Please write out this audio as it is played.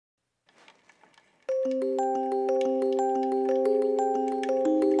Hello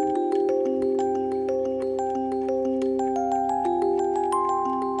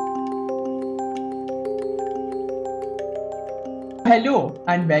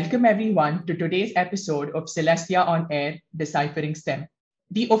and welcome everyone to today's episode of Celestia on Air Deciphering STEM,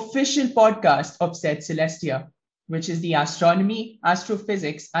 the official podcast of said Celestia, which is the astronomy,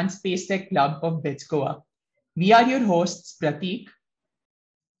 astrophysics, and space tech club of BITS Goa. We are your hosts, Prateek,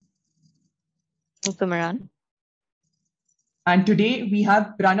 Kumaran. and today we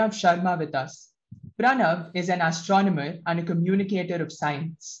have Pranav Sharma with us. Pranav is an astronomer and a communicator of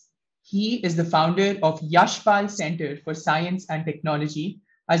science. He is the founder of Yashpal Center for Science and Technology,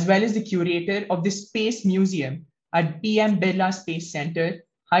 as well as the curator of the Space Museum at PM Birla Space Center,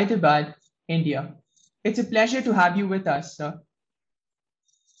 Hyderabad, India. It's a pleasure to have you with us, sir.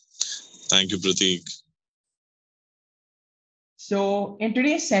 Thank you, Prateek. So, in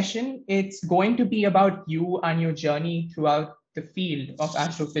today's session, it's going to be about you and your journey throughout the field of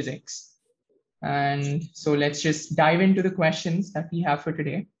astrophysics. And so, let's just dive into the questions that we have for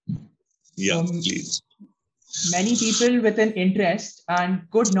today. Yeah, please. Many people with an interest and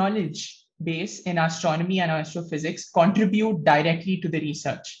good knowledge base in astronomy and astrophysics contribute directly to the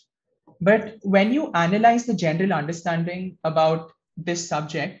research. But when you analyze the general understanding about this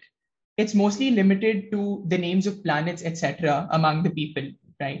subject, it's mostly limited to the names of planets, etc., among the people,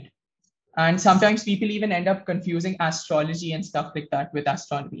 right? And sometimes people even end up confusing astrology and stuff like that with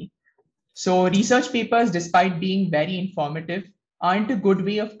astronomy. So, research papers, despite being very informative, aren't a good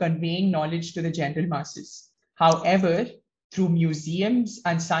way of conveying knowledge to the general masses. However, through museums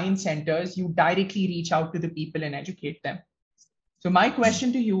and science centers, you directly reach out to the people and educate them. So, my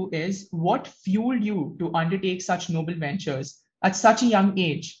question to you is what fueled you to undertake such noble ventures at such a young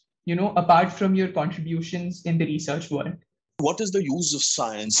age, apart from your contributions in the research world? What is the use of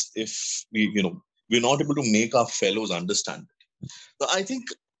science if we're not able to make our fellows understand it? So I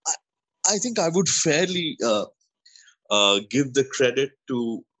think I would fairly give the credit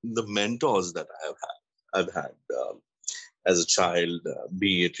to the mentors that I've had as a child,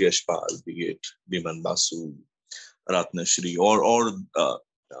 be it Yashpal, be it Biman Basu, Ratnashri, or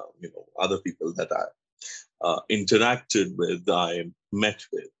other people that I interacted with, I met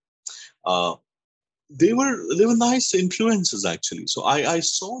with. They were nice influences actually. So I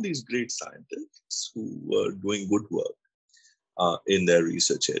saw these great scientists who were doing good work in their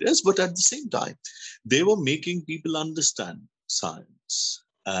research areas, but at the same time, they were making people understand science,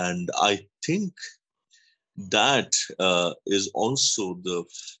 and I think that is also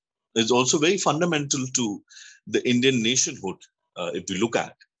very fundamental to the Indian nationhood. If we look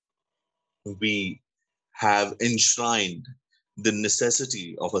at, we have enshrined the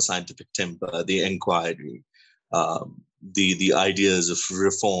necessity of a scientific temper, the inquiry, the ideas of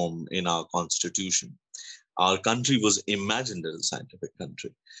reform in our constitution. Our country was imagined as a scientific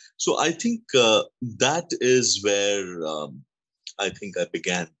country. So I think that is where I think I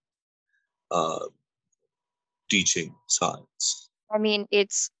began teaching science. I mean,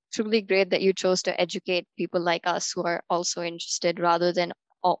 it's truly great that you chose to educate people like us who are also interested rather than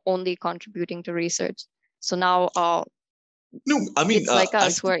only contributing to research. So now No, I mean, it's like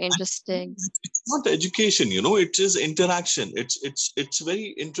us who are interested. it's not education, it is interaction. It's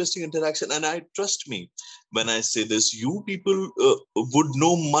very interesting interaction, and I trust me when I say this. You people would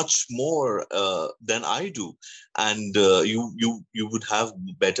know much more than I do, and you would have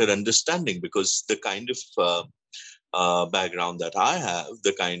better understanding because the kind of background that I have,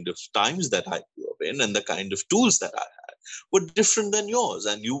 the kind of times that I grew up in, and the kind of tools that I had were different than yours.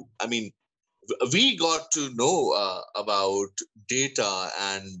 And I mean, we got to know about data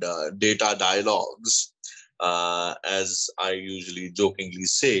and data dialogues, as I usually jokingly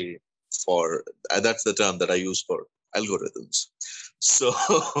say, for that's the term that I use for algorithms. So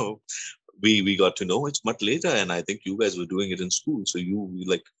we got to know it much later, and I think you guys were doing it in school, so you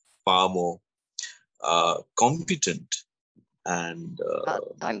like far more competent and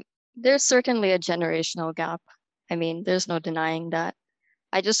there's certainly a generational gap. I mean, there's no denying that.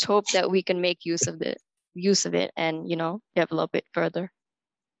 I just hope that we can make use of it and develop it further.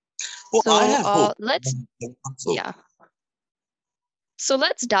 well, So I have hope. let's So, yeah. So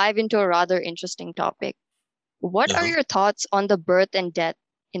let's dive into a rather interesting topic. What are uh-huh. your thoughts on the birth and death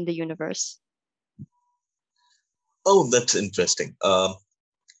in the universe? Oh, that's interesting.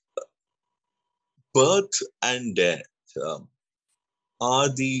 Birth and death are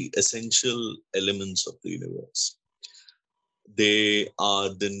the essential elements of the universe. They are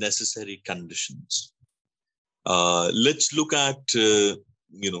the necessary conditions. Let's look at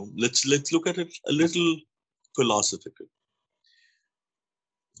let's look at it a little philosophically.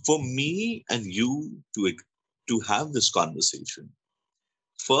 For me and you to have this conversation,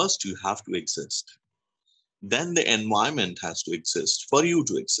 first you have to exist. Then the environment has to exist for you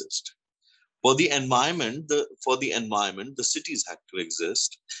to exist. For the environment, the cities have to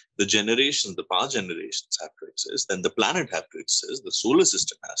exist, the generations, the past generations have to exist, then the planet have to exist, the solar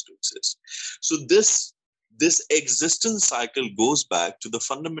system has to exist. So this existence cycle goes back to the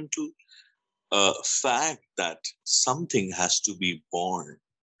fundamental fact that something has to be born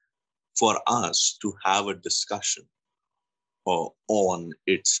for us to have a discussion on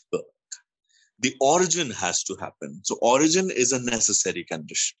its birth. The origin has to happen. So origin is a necessary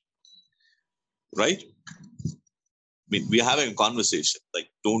condition, right? I mean, we're having a conversation. Like,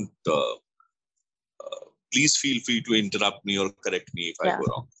 don't please feel free to interrupt me or correct me if I Yeah. go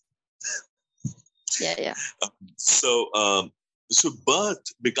wrong. Yeah. So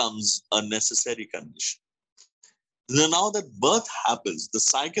birth becomes a necessary condition. Now that birth happens, the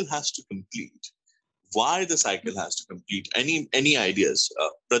cycle has to complete. Why the cycle has to complete? Any ideas?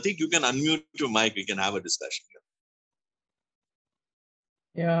 Pratik, you can unmute your mic. We can have a discussion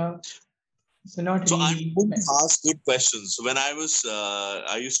here. Yeah. So not So I'm really. going to ask good questions. When I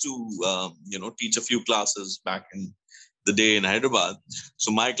used to, teach a few classes back in the day in Hyderabad.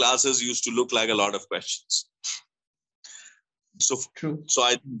 So my classes used to look like a lot of questions. True.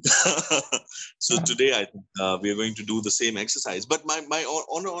 So today I think we are going to do the same exercise. But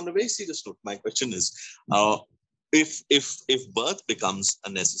on a very serious note, my question is, if birth becomes a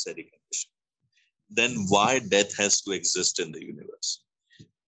necessary condition, then why death has to exist in the universe?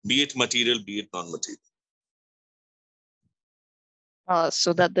 Be it material, be it non-material.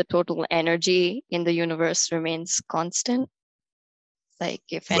 So that the total energy in the universe remains constant. Like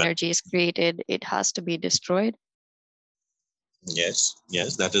if Right. energy is created, it has to be destroyed. Yes,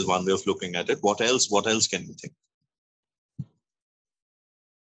 that is one way of looking at it. What else can you think?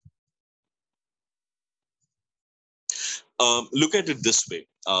 Look at it this way.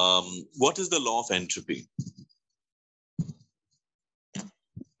 What is the law of entropy?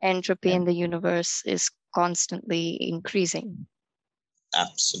 Entropy in the universe is constantly increasing.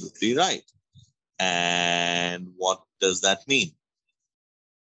 Absolutely right. And what does that mean?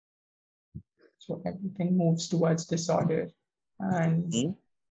 So everything moves towards disorder, and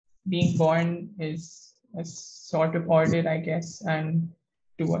being born is a sort of order, I guess, and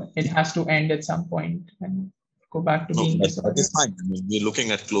it has to end at some point and go back to being That disorder. is fine. I mean, we're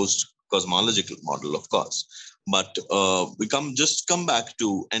looking at closed cosmological model, of course, but we come back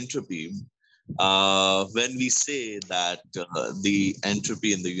to entropy. When we say that the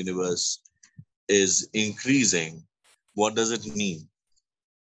entropy in the universe is increasing, what does it mean?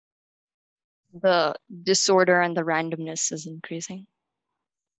 The disorder and the randomness is increasing.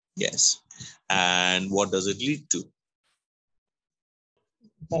 Yes. And what does it lead to?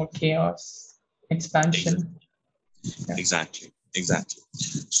 More chaos, expansion. Exactly.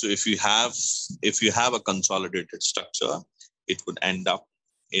 So if you have a consolidated structure, it would end up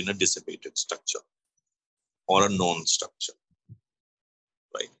in a dissipated structure or a known structure,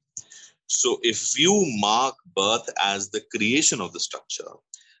 right? So if you mark birth as the creation of the structure,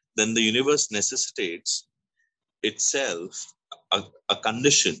 then the universe necessitates itself a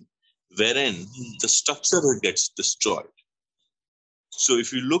condition wherein the structure gets destroyed. So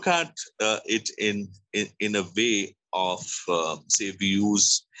if you look at it in a way of, say, we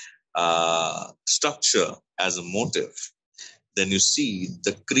use structure as a motive, then you see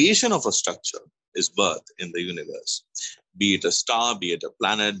the creation of a structure is birth in the universe, be it a star, be it a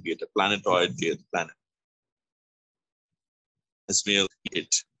planet, be it a planetoid, be it a planet. As well,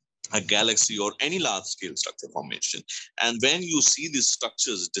 it a galaxy or any large-scale structure formation. And when you see these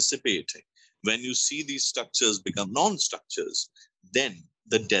structures dissipating, when you see these structures become non-structures, then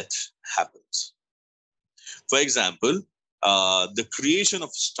the death happens. For example, the creation of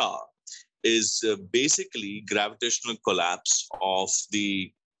a star is basically gravitational collapse of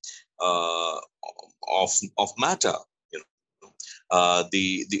the of matter.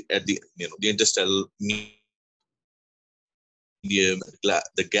 The interstellar medium,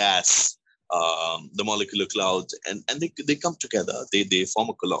 the gas, the molecular clouds, and they come together. They form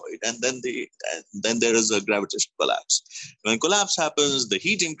a colloid, and then there is a gravitational collapse. When collapse happens, the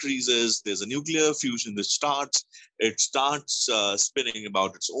heat increases. There's a nuclear fusion which starts. It starts spinning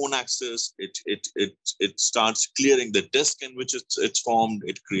about its own axis. It starts clearing the disk in which it's formed.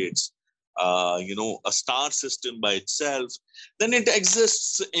 It creates a star system by itself. Then it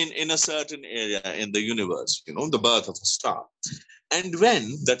exists in a certain area in the universe, the birth of a star. And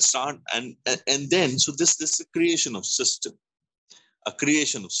when that start, and then, so this is a creation of system, a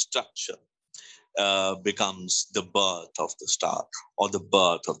creation of structure. becomes the birth of the star or the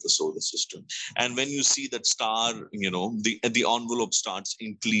birth of the solar system. And when you see that star, the envelope starts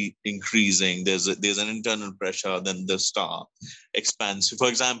increasing. There's an internal pressure. Then the star expands. For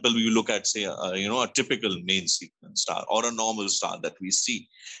example, you look at, say, a typical main sequence star or a normal star that we see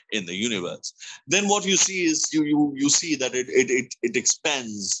in the universe. Then what you see is you see that it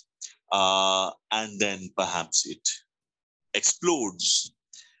expands, and then perhaps it explodes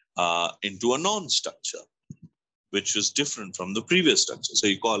into a non-structure, which is different from the previous structure. So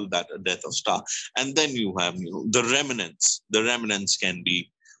you call that a death of star. And then you have, the remnants. The remnants can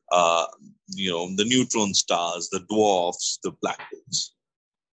be, the neutron stars, the dwarfs, the black holes.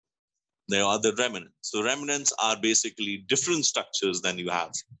 They are the remnants. The remnants are basically different structures than you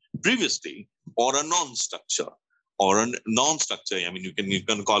have previously, or a non-structure. Or a non-structure, you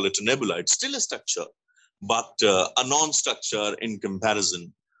can call it a nebula. It's still a structure, but a non-structure in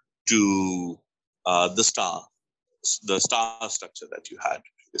comparison to the star structure that you had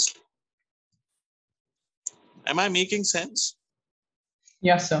previously. Am I making sense?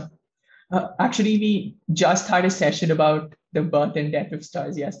 Yes, sir. Actually, we just had a session about the birth and death of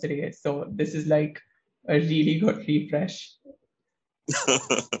stars yesterday. So this is like a really good refresh.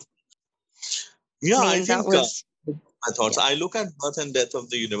 Yeah, I I mean, think that was my thoughts. yeah. I look at birth and death of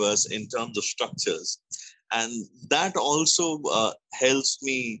the universe in terms of structures, and that also helps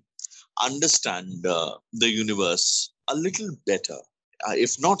me understand the universe a little better,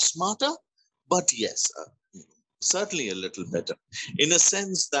 if not smarter, but yes, certainly a little better, in a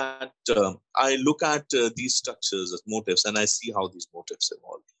sense that I look at these structures as motifs, and I see how these motifs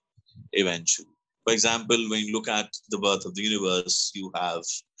evolve eventually. For example, when you look at the birth of the universe, you have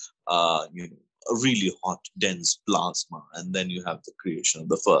a really hot, dense plasma, and then you have the creation of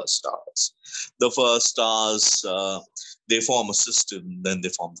the first stars. The first stars, they form a system, then they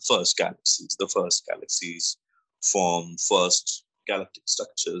form the first galaxies. The first galaxies form first galactic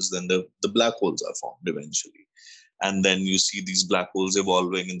structures, then the black holes are formed eventually. And then you see these black holes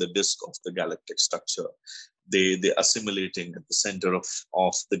evolving in the disk of the galactic structure. They assimilating at the center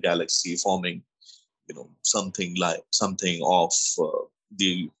of the galaxy, forming something of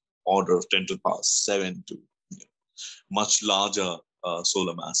the order of 10 to the power 7 to much larger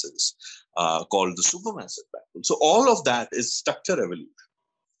solar masses called the supermassive black hole. So all of that is structure evolution.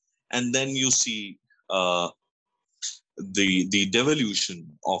 And then you see the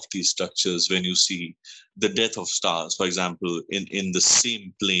devolution of these structures when you see the death of stars. For example, in the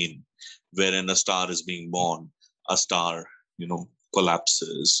same plane wherein a star is being born, a star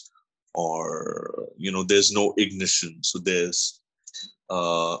collapses, or there's no ignition, so there's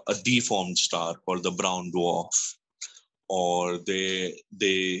a deformed star called the brown dwarf, or they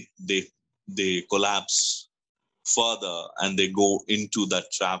collapse further and they go into that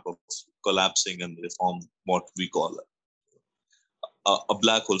trap of collapsing, and they form what we call a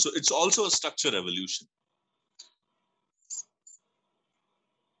black hole. So it's also a structure evolution.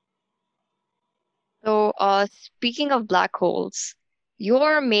 So, speaking of black holes,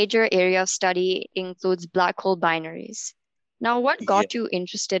 your major area of study includes black hole binaries. Now, what Yeah, got you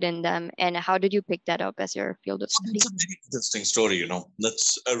interested in them, and how did you pick that up as your field of study? it's a very interesting story.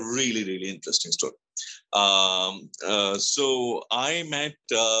 That's a really, really interesting story. So I met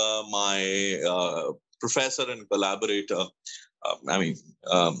my professor and collaborator,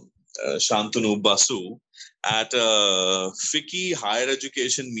 Shantanu Basu, at a FICCI higher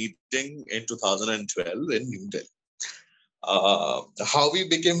education meeting in 2012 in New Delhi. How we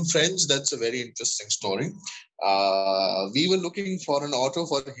became friends, that's a very interesting story. We were looking for an auto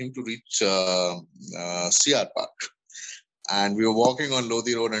for him to reach CR Park. And we were walking on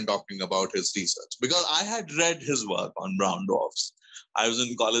Lodi Road and talking about his research, because I had read his work on brown dwarfs. I was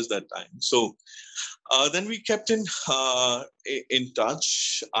in college that time. So then we kept in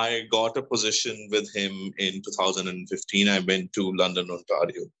touch. I got a position with him in 2015. I went to London,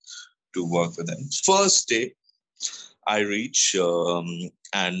 Ontario to work with him. First day, I reach,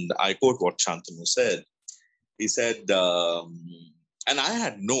 and I quote what Shantanu said. He said, and I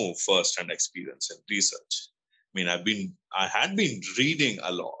had no first-hand experience in research. I had been reading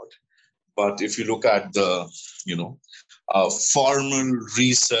a lot, but if you look at the, formal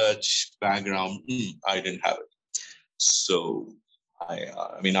research background, I didn't have it. So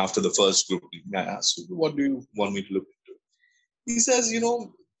after the first group meeting, I asked, what do you want me to look into? He says,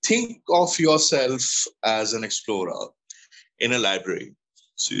 think of yourself as an explorer in a library.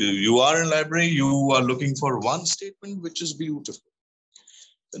 So you are in a library, you are looking for one statement, which is beautiful.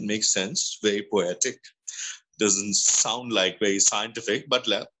 That makes sense, very poetic. Doesn't sound like very scientific, but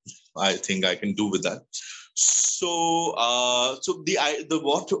I think I can do with that. So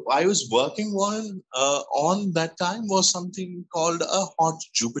what I was working on that time was something called a hot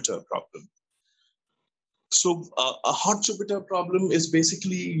Jupiter problem. So a hot Jupiter problem is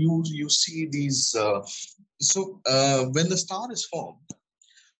basically you see these. When the star is formed,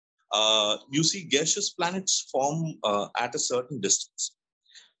 you see gaseous planets form at a certain distance.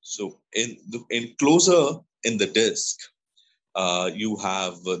 So in closer in the disk, you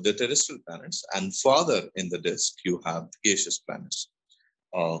have the terrestrial planets, and farther in the disk you have gaseous planets.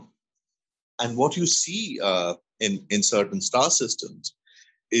 Uh, and what you see in certain star systems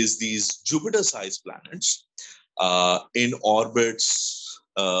is these Jupiter-sized planets in orbits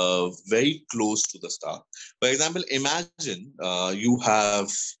very close to the star. For example, imagine you have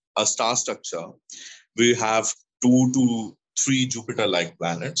a star structure. We have 2 to 3 Jupiter-like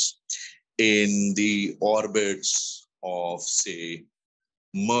planets in the orbits of, say,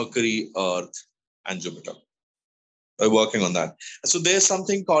 Mercury, Earth, and Jupiter. We're working on that. So there's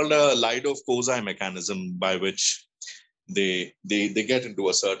something called a Lidov-Kozai mechanism by which they get into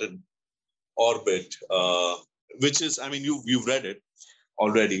a certain orbit, which is, I mean, you've read it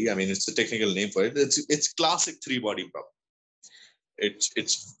already. I mean, it's the technical name for it. It's classic three-body problem.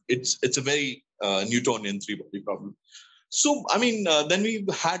 It's a very Newtonian three-body problem. So I mean, then we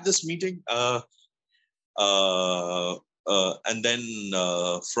had this meeting, and then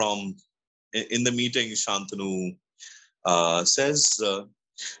from in the meeting, Shantanu says,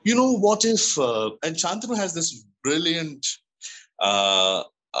 what if? And Shantanu has this brilliant uh,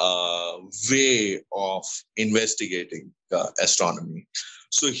 way of investigating astronomy.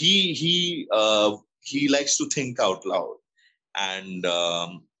 So he likes to think out loud,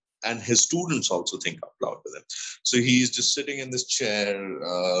 and his students also think out loud with him. So he's just sitting in this chair,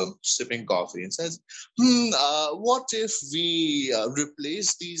 sipping coffee, and says, "What if we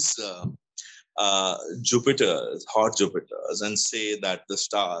replace these Jupiters, hot Jupiters, and say that the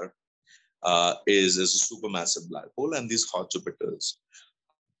star is a supermassive black hole, and these hot Jupiters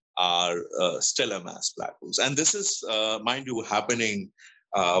are stellar mass black holes." And this is, mind you, happening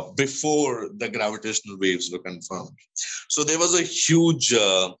before the gravitational waves were confirmed. So there was a huge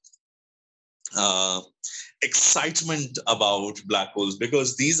excitement about black holes,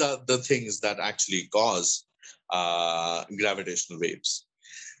 because these are the things that actually cause gravitational waves.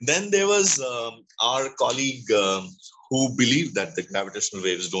 Then there was our colleague who believed that the gravitational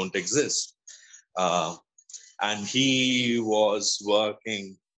waves don't exist. And he was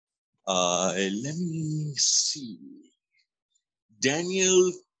working, let me see,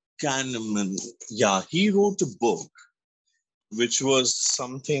 Daniel Kahneman. Yeah, he wrote a book which was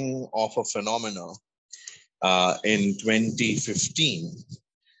something of a phenomenon in 2015.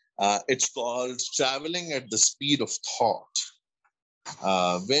 It's called Traveling at the Speed of Thought.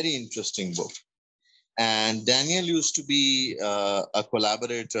 Very interesting book. And Daniel used to be a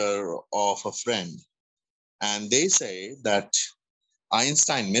collaborator of a friend. And they say that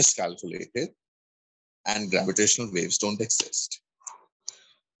Einstein miscalculated and gravitational waves don't exist.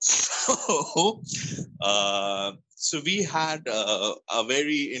 So, so we had a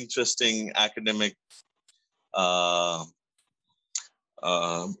very interesting academic, I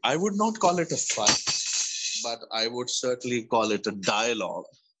would not call it a fight, but I would certainly call it a dialogue,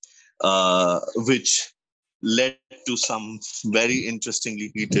 which led to some very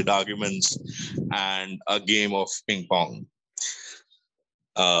interestingly heated arguments and a game of ping pong.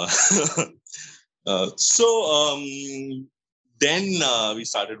 Then we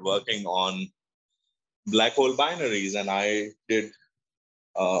started working on black hole binaries, and I did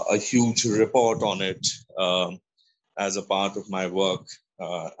a huge report on it as a part of my work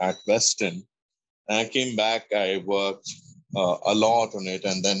at Western. And I came back, I worked a lot on it,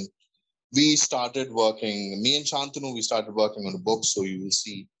 and then we started working, me and Shantanu, we started working on a book. So you will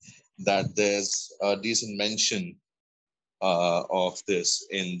see that there's a decent mention of this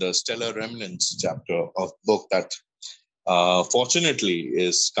in the Stellar Remnants chapter of book that fortunately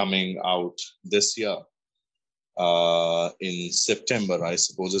is coming out this year in September. I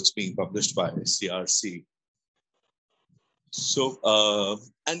suppose it's being published by CRC. So,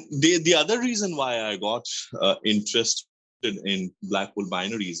 and the other reason why I got interested in black hole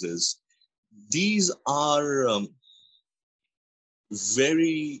binaries is these are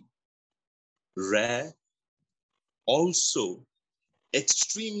very rare, also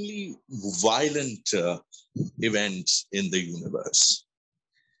extremely violent events in the universe.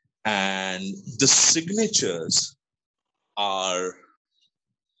 And the signatures are,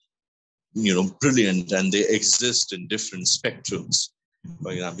 brilliant, and they exist in different spectrums.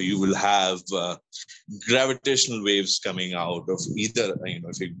 For example, you will have gravitational waves coming out of either,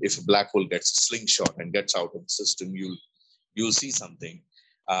 if a black hole gets a slingshot and gets out of the system, you'll see something.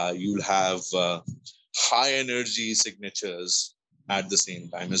 You'll have high energy signatures at the same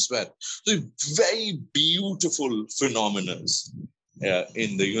time as well. So very beautiful phenomena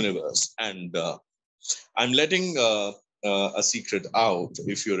in the universe. And I'm letting a secret out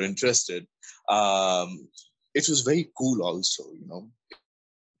if you're interested. It was very cool also,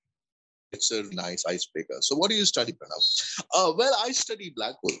 It's a nice icebreaker. So what do you study, Pranav? Well, I study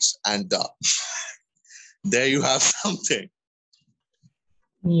black holes, and there you have something.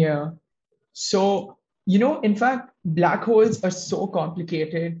 Yeah. So, in fact, black holes are so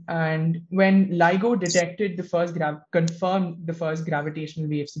complicated. And when LIGO detected confirmed the first gravitational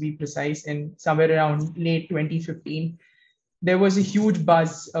waves, to be precise, in somewhere around late 2015, there was a huge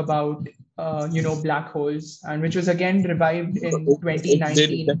buzz about, black holes, and which was again revived in They did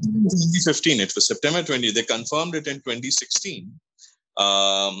 2019. 2015. It was September 20. They confirmed it in 2016.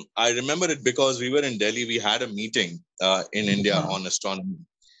 I remember it because we were in Delhi. We had a meeting in India on astronomy.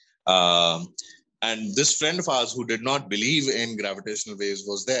 And this friend of ours who did not believe in gravitational waves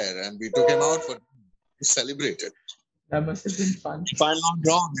was there, and we took him out to celebrate it. That must have been fun. If I'm not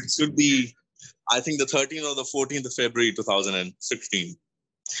wrong, it should be, I think, the 13th or the 14th of February 2016.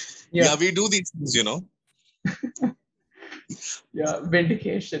 Yeah, we do these things, Yeah,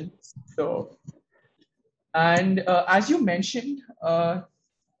 vindication. So, and as you mentioned,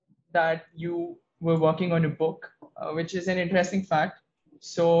 that you were working on a book, which is an interesting fact.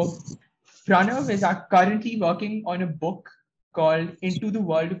 So, Pranav is currently working on a book called Into the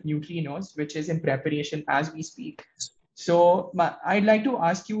World of Neutrinos, which is in preparation as we speak. So, I'd like to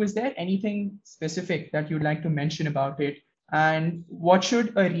ask you, is there anything specific that you'd like to mention about it? And what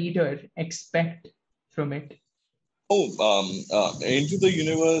should a reader expect from it? Into the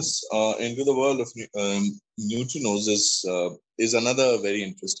universe, into the world of neutrinos is another very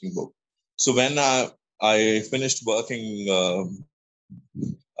interesting book. So when I finished working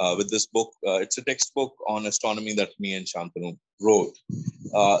with this book, it's a textbook on astronomy that me and Shantanu wrote.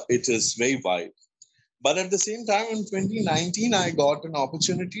 It is very wide. But at the same time, in 2019, I got an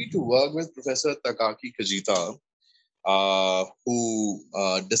opportunity to work with Professor Takaaki Kajita, who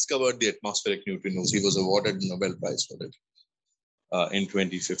discovered the atmospheric neutrinos. He was awarded the Nobel Prize for it in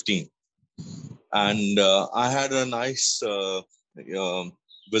 2015. And I had a nice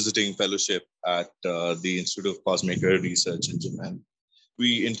visiting fellowship at the Institute of Cosmic Ray Research in Japan.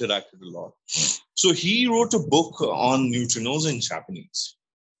 We interacted a lot. So he wrote a book on neutrinos in Japanese.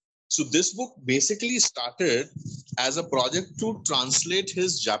 So this book basically started as a project to translate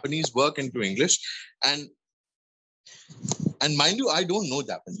his Japanese work into English. And mind you, I don't know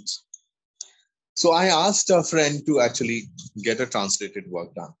Japanese. So I asked a friend to actually get a translated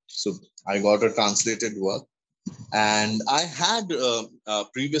work done. So I got a translated work. And I had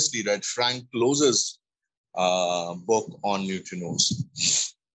previously read Frank Close's book on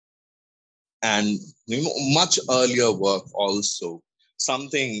neutrinos. And much earlier work also.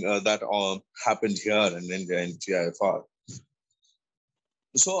 Something that happened here in India in TIFR.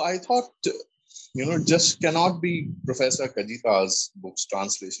 So I thought, just cannot be Professor Kajita's book's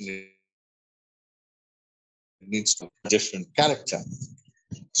translation. It needs to be a different character.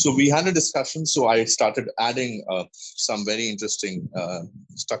 So we had a discussion. So I started adding some very interesting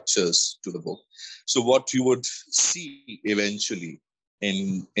structures to the book. So what you would see eventually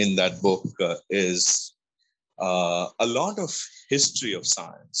in that book is a lot of history of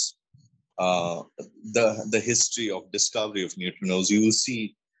science, the history of discovery of neutrinos. You will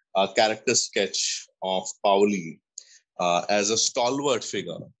see a character sketch of Pauli as a stalwart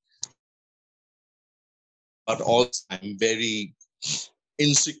figure, but also I'm very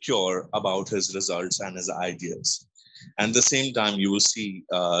insecure about his results and his ideas. And at the same time, you will see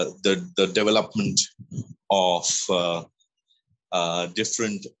the development of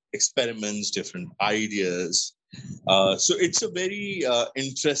different experiments, different ideas. So it's a very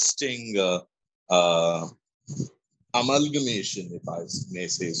interesting amalgamation, if I may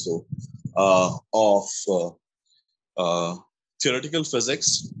say so, of theoretical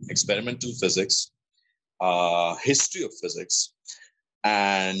physics, experimental physics, history of physics,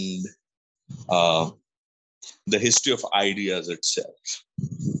 and the history of ideas itself.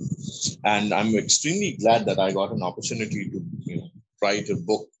 And I'm extremely glad that I got an opportunity to write a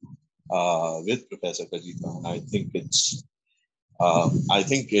book with Professor Kajita. And I think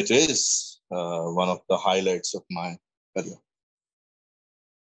it is one of the highlights of my career.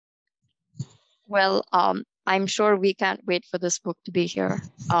 Well, I'm sure we can't wait for this book to be here.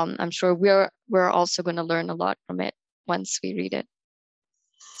 I'm sure we're also going to learn a lot from it once we read it.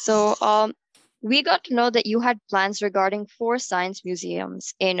 So we got to know that you had plans regarding 4 science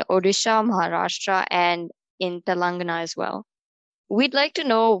museums in Odisha, Maharashtra, and in Telangana as well. We'd like to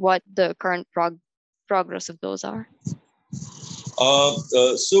know what the current progress of those are.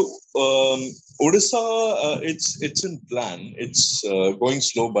 Odisha, it's in plan. It's going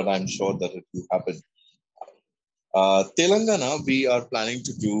slow, but I'm sure that it will happen. Telangana, we are planning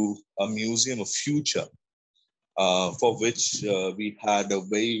to do a museum of future, for which we had a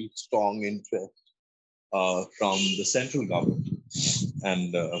very strong interest from the central government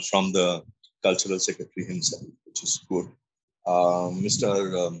and from the cultural secretary himself, which is good.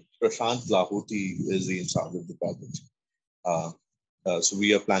 Mr. Prashant Lahoti is in charge of the project. So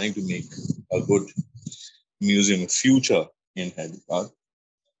we are planning to make a good museum of future in Hyderabad.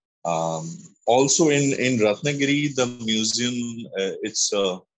 Also in Ratnagiri, the museum,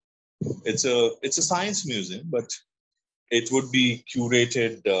 it's a science museum, but it would be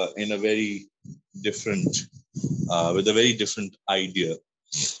curated in a very different, with a very different idea,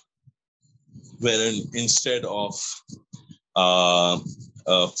 wherein instead of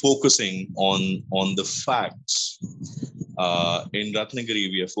focusing on the facts, in Ratnagiri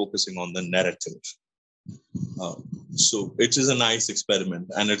we are focusing on the narrative. So it is a nice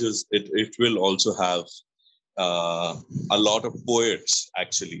experiment, and it will also have a lot of poets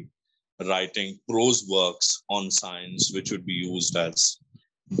actually writing prose works on science, which would be used as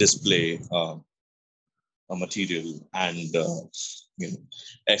display material and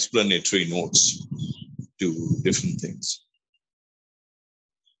explanatory notes to different things.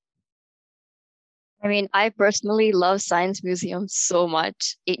 I mean, I personally love science museums so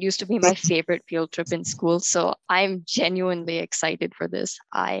much. It used to be my favorite field trip in school, so I'm genuinely excited for this.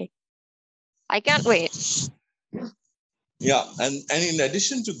 I can't wait. Yeah, and in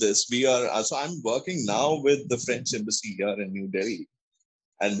addition to this, we are so I'm working now with the French Embassy here in New Delhi,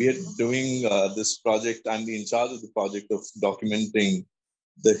 and we are doing this project. I'm in charge of the project of documenting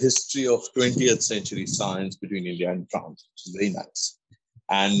the history of 20th century science between India and France, which is very nice.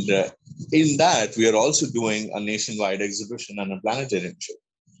 And in that, we are also doing a nationwide exhibition and a planetarium show.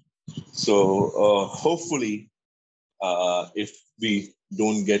 So hopefully, if we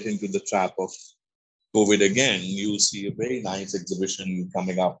don't get into the trap of COVID again, you'll see a very nice exhibition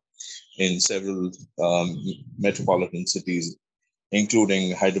coming up in several metropolitan cities,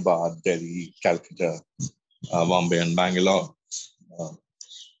 including Hyderabad, Delhi, Calcutta, Bombay, and Bangalore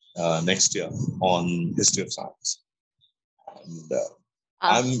next year on history of science.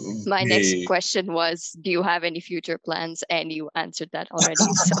 And my next question was, do you have any future plans? And you answered that already.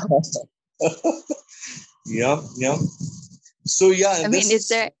 So yeah. So yeah, I mean, is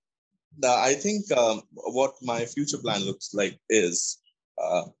there? I think what my future plan looks like is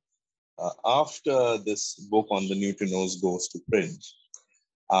after this book on the neutrinos goes to print,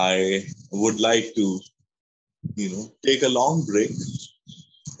 I would like to, take a long break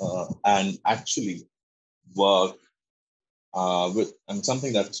and actually work with, and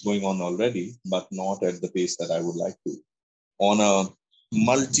something that's going on already, but not at the pace that I would like to, on a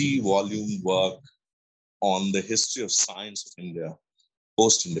multi-volume work on the history of science of India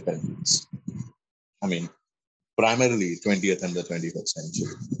post-independence. I mean, primarily 20th and the 21st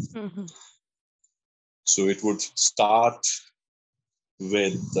century. Mm-hmm. So it would start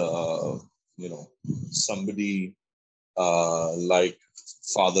with, somebody like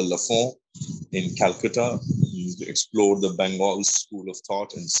Father Lafont in Calcutta. He explored the Bengal school of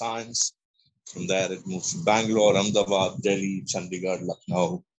thought in science. From there, it moves to Bangalore, Ahmedabad, Delhi, Chandigarh,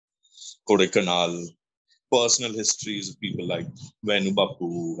 Lucknow, Kodaikanal. Personal histories of people like Venu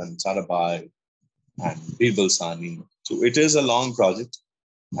Bapu and Sarabhai and Birbal Sani. So it is a long project,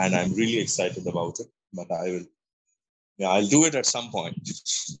 and I'm really excited about it. But I'll do it at some point.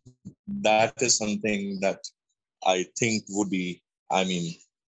 That is something that I think would be,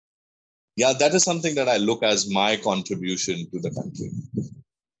 that is something that I look as my contribution to the country.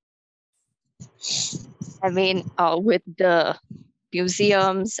 I mean, with the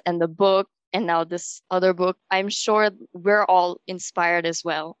museums and the book, and now this other book, I'm sure we're all inspired as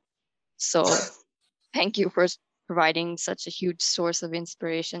well. So thank you for providing such a huge source of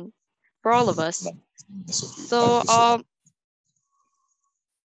inspiration for all of us. So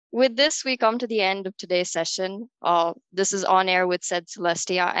with this, we come to the end of today's session. This is On Air with Said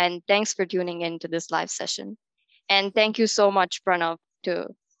Celestia, and thanks for tuning in to this live session. And thank you so much, Pranav,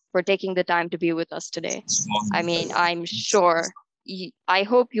 for taking the time to be with us today. I mean, I'm sure, I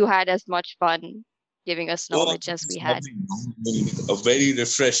hope you had as much fun giving us knowledge as we had. A very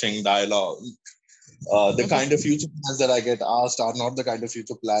refreshing dialogue. The kind of future plans that I get asked are not the kind of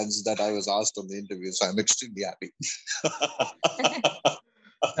future plans that I was asked on the interview. So I'm extremely happy.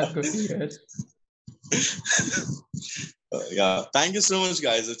 That's good to hear. Yeah, thank you so much,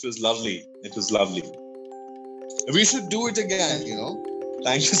 guys. It was lovely. It was lovely. We should do it again,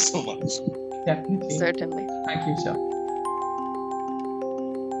 Thank you so much. Definitely. Certainly. Thank you, sir.